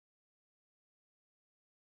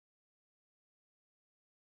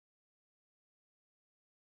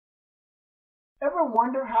Ever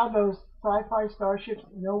wonder how those sci-fi starships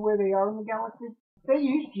know where they are in the galaxy? They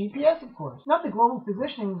use GPS, of course. Not the Global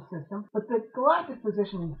Positioning System, but the Galactic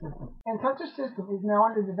Positioning System. And such a system is now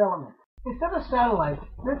under development. Instead of satellites,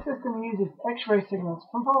 this system uses X-ray signals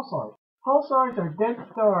from pulsars. Pulsars are dead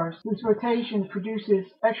stars whose rotation produces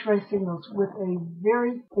X-ray signals with a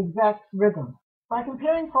very exact rhythm. By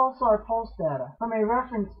comparing pulsar pulse data from a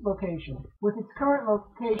reference location with its current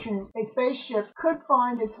location, a spaceship could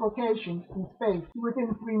find its location in space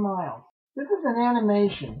within 3 miles. This is an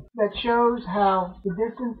animation that shows how the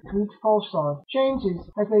distance to each pulsar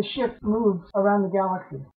changes as a ship moves around the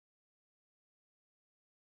galaxy.